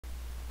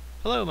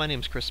Hello, my name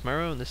is Chris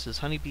Morrow, and this is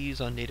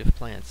Honeybees on Native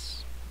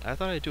Plants. I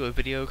thought I'd do a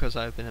video because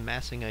I've been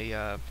amassing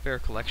a fair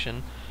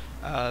collection.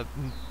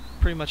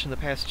 Pretty much in the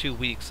past 2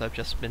 weeks, I've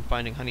just been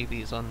finding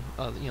honeybees on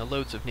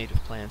loads of native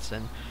plants,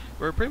 and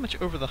we're pretty much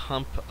over the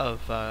hump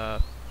of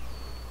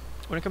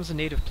when it comes to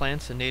native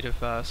plants and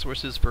native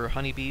sources for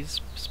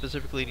honeybees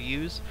specifically to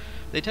use.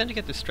 They tend to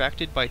get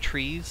distracted by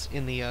trees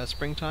in the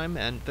springtime,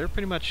 and they're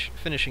pretty much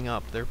finishing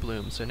up their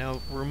bloom. So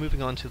now we're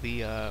moving on to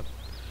the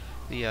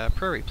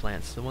prairie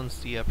plants,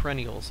 the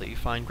perennials that you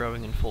find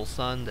growing in full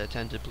sun that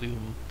tend to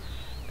bloom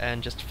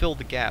and just fill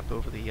the gap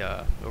over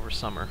the over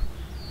summer.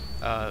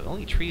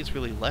 Only trees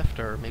really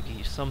left are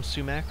maybe some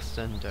sumacs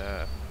and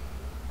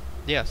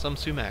yeah, some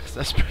sumacs.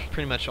 That's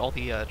pretty much all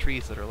the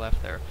trees that are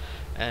left there,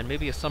 and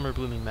maybe a summer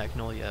blooming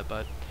magnolia.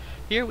 But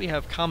here we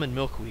have common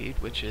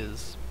milkweed, which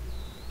is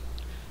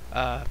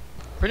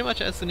pretty much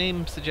as the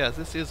name suggests.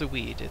 This is a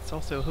weed. It's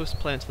also a host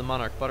plant to the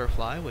monarch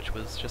butterfly, which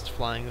was just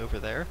flying over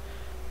there.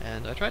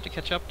 And I tried to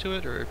catch up to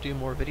it or do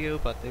more video,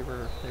 but they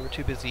were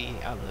too busy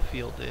out in the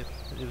field. It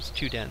was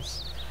too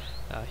dense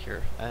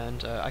here,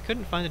 and I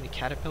couldn't find any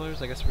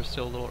caterpillars. I guess we're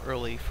still a little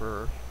early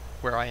for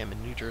where I am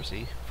in New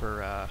Jersey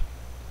for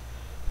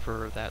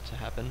that to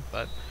happen.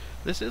 But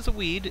this is a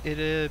weed. It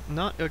is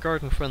not a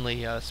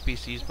garden-friendly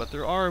species, but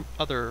there are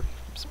other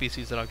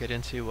species that I'll get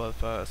into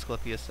of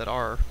Asclepius that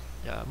are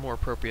more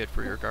appropriate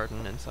for your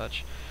garden and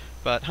such.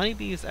 But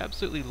honeybees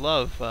absolutely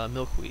love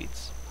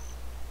milkweeds.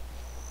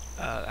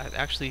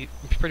 Actually,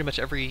 pretty much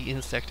every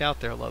insect out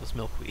there loves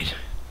milkweed.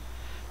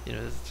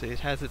 It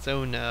has its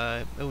own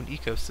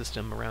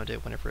ecosystem around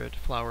it whenever it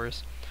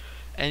flowers.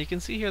 And you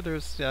can see here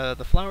there's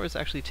the flowers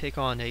actually take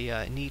on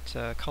a neat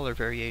color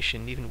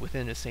variation even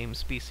within the same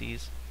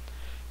species.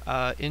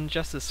 In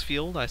just this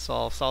field I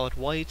saw solid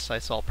whites, I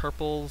saw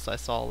purples, I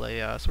saw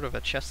a sort of a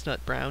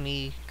chestnut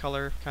browny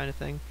color kind of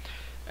thing.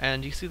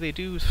 And you see they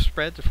do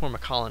spread to form a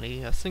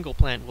colony. A single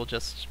plant will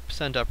just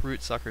send up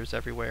root suckers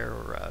everywhere,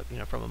 or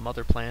from a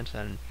mother plant.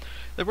 And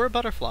there were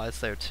butterflies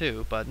there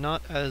too, but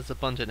not as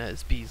abundant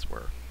as bees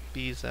were.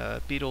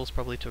 Beetles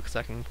probably took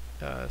second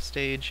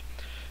stage.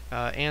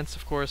 Ants,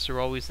 of course, are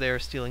always there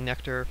stealing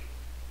nectar,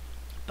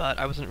 but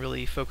I wasn't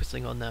really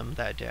focusing on them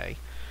that day.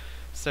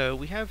 So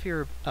we have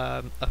here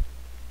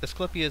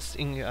Asclepius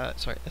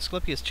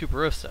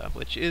tuberosa,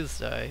 which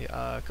is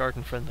a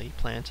garden-friendly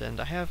plant, and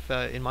I have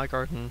in my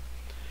garden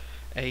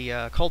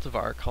a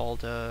cultivar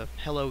called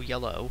Hello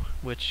Yellow,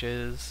 which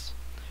is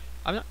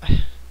I'm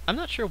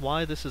not sure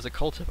why this is a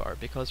cultivar,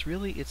 because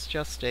really it's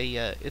just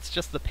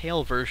the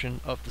pale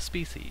version of the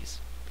species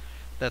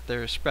that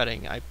they're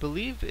spreading. I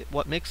believe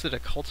what makes it a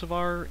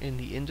cultivar in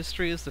the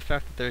industry is the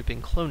fact that they've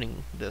been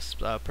cloning this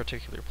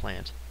particular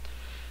plant.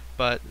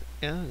 But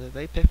yeah,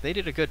 they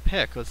did a good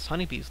pick, because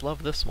honeybees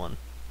love this one.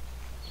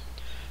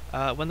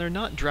 When they're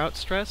not drought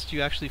stressed,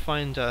 you actually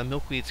find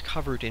milkweeds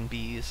covered in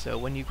bees. So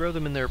when you grow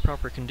them in their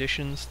proper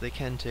conditions, they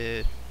tend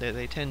to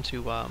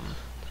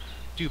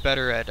do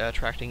better at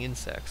attracting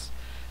insects.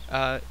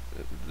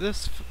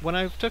 When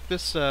I took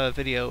this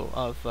video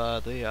of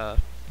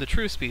the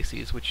true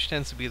species, which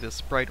tends to be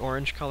this bright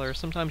orange color,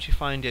 sometimes you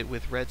find it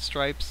with red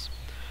stripes.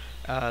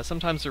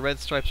 Sometimes the red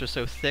stripes are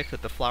so thick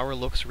that the flower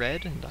looks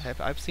red, and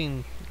I've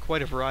seen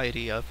quite a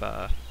variety of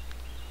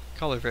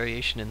color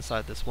variation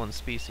inside this one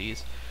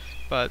species.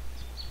 But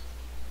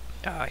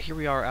here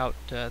we are out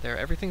there.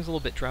 Everything's a little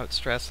bit drought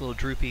stressed, a little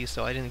droopy,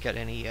 so I didn't get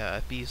any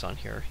bees on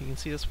here. You can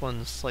see this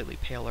one's slightly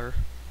paler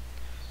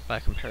by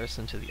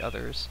comparison to the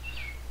others.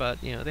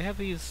 But they have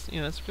these,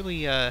 it's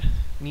really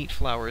neat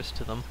flowers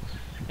to them.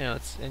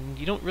 And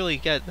you don't really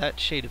get that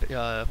shade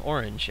of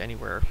orange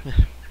anywhere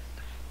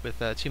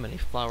with too many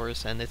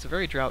flowers, and it's a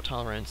very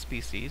drought-tolerant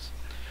species.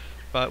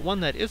 But one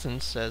that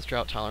isn't as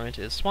drought-tolerant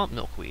is swamp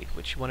milkweed,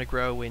 which you want to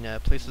grow in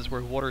places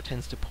where water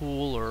tends to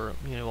pool, or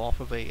off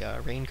of a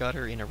rain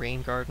gutter in a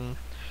rain garden.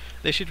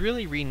 They should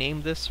really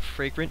rename this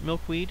fragrant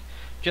milkweed,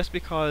 just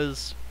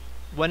because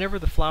whenever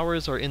the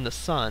flowers are in the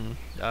sun,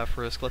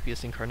 for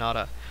Asclepius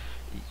incarnata,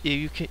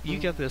 you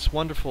get this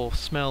wonderful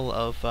smell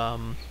of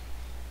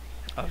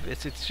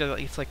it's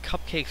like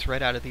cupcakes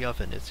right out of the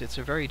oven. It's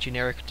a very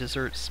generic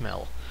dessert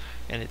smell,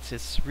 and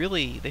it's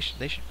really they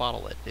should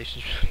bottle it. They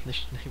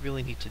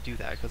really need to do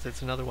that, because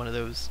it's another one of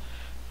those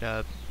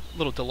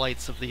little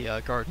delights of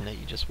the garden that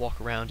you just walk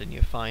around and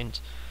you find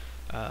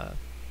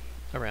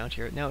around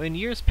here. Now, in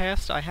years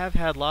past, I have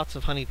had lots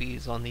of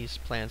honeybees on these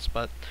plants,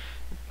 but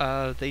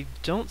they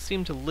don't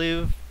seem to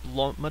live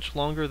much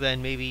longer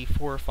than maybe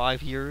 4 or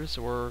 5 years,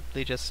 or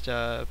they just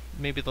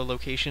maybe the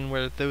location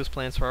where those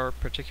plants are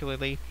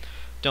particularly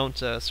don't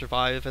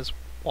survive as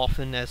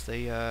often as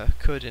they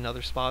could in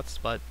other spots.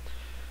 But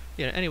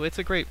anyway, it's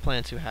a great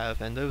plant to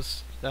have, and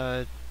those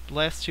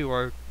last two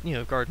are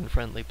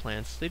garden-friendly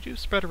plants. They do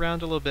spread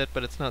around a little bit,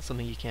 but it's not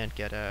something you can't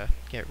get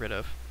rid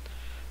of.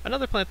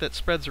 Another plant that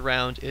spreads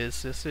around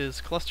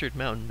is clustered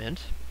mountain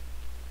mint,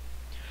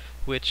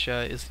 which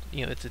is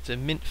it's a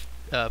mint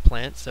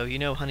plant, so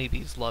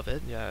honeybees love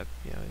it.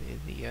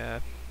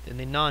 In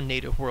the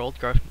non-native world,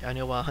 I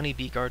know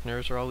honeybee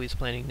gardeners are always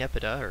planting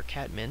Nepeta or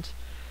catmint,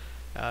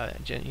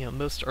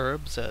 Most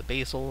herbs,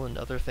 basil and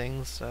other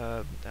things,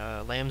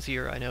 lamb's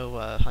ear. I know,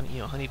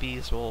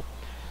 honeybees will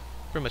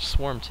pretty much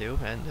swarm to,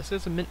 and this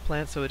is a mint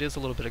plant, so it is a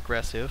little bit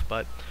aggressive,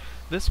 but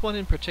this one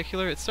in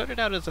particular, it started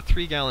out as a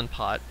 3-gallon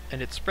pot,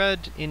 and it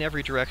spread in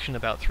every direction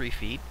about 3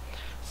 feet,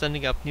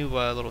 sending up new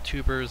little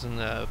tubers and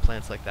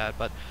plants like that,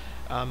 but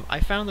I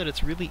found that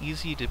it's really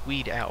easy to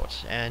weed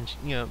out, and,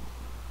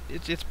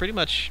 it's pretty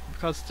much,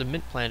 because it's a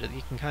mint plant, that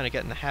you can kind of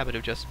get in the habit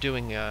of just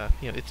doing,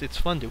 it's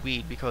fun to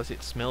weed because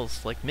it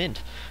smells like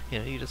mint.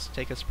 You just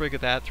take a sprig of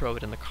that, throw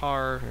it in the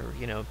car, or,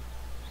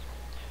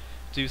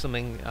 do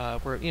something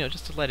where,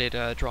 just to let it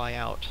dry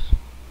out.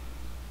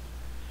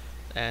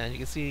 And you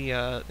can see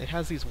it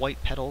has these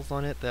white petals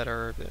on it that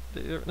are,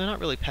 they're not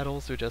really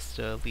petals, they're just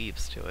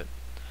leaves to it.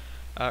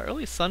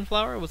 Early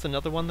sunflower was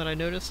another one that I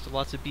noticed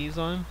lots of bees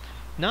on.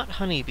 Not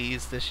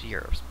honeybees this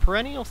year.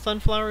 Perennial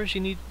sunflowers,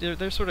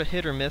 they're sort of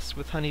hit or miss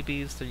with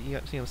honeybees.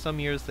 Some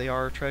years they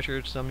are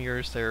treasured, some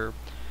years they're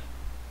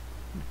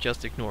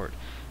just ignored.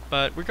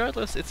 But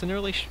regardless, it's an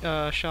early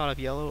shot of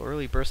yellow,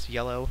 early burst of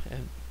yellow,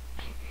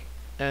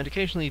 and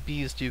occasionally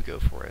bees do go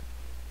for it.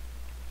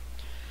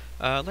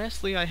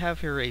 Lastly, I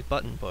have here a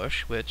button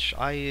bush, which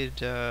I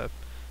had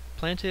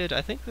planted.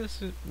 I think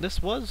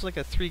this was like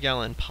a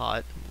 3-gallon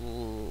pot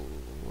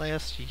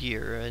last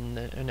year,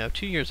 and no,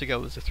 2 years ago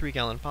it was a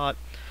 3-gallon pot.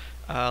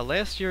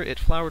 Last year it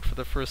flowered for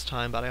the first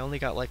time, but I only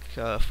got like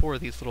 4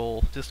 of these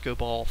little disco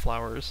ball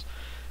flowers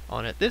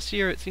on it. This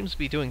year it seems to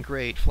be doing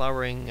great,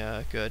 flowering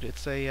good.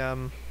 It's a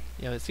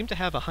it seemed to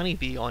have a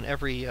honeybee on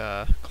every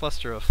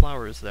cluster of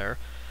flowers there.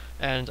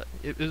 And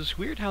it was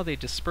weird how they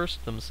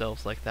dispersed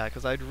themselves like that,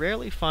 because I'd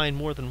rarely find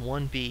more than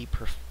 1 bee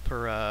per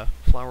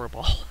flower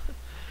ball.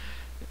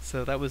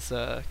 So that was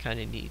kind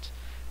of neat.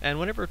 And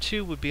whenever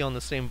 2 would be on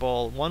the same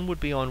ball, 1 would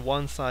be on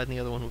one side and the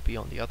other one would be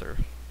on the other.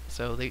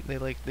 So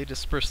they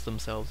dispersed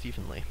themselves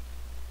evenly.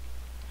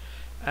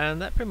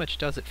 And that pretty much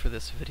does it for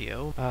this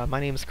video.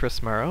 My name is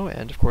Chris Morrow,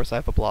 and of course I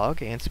have a blog,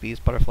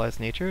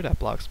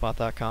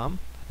 antsbeesbutterfliesnature.blogspot.com.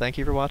 Thank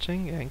you for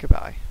watching, and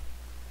goodbye.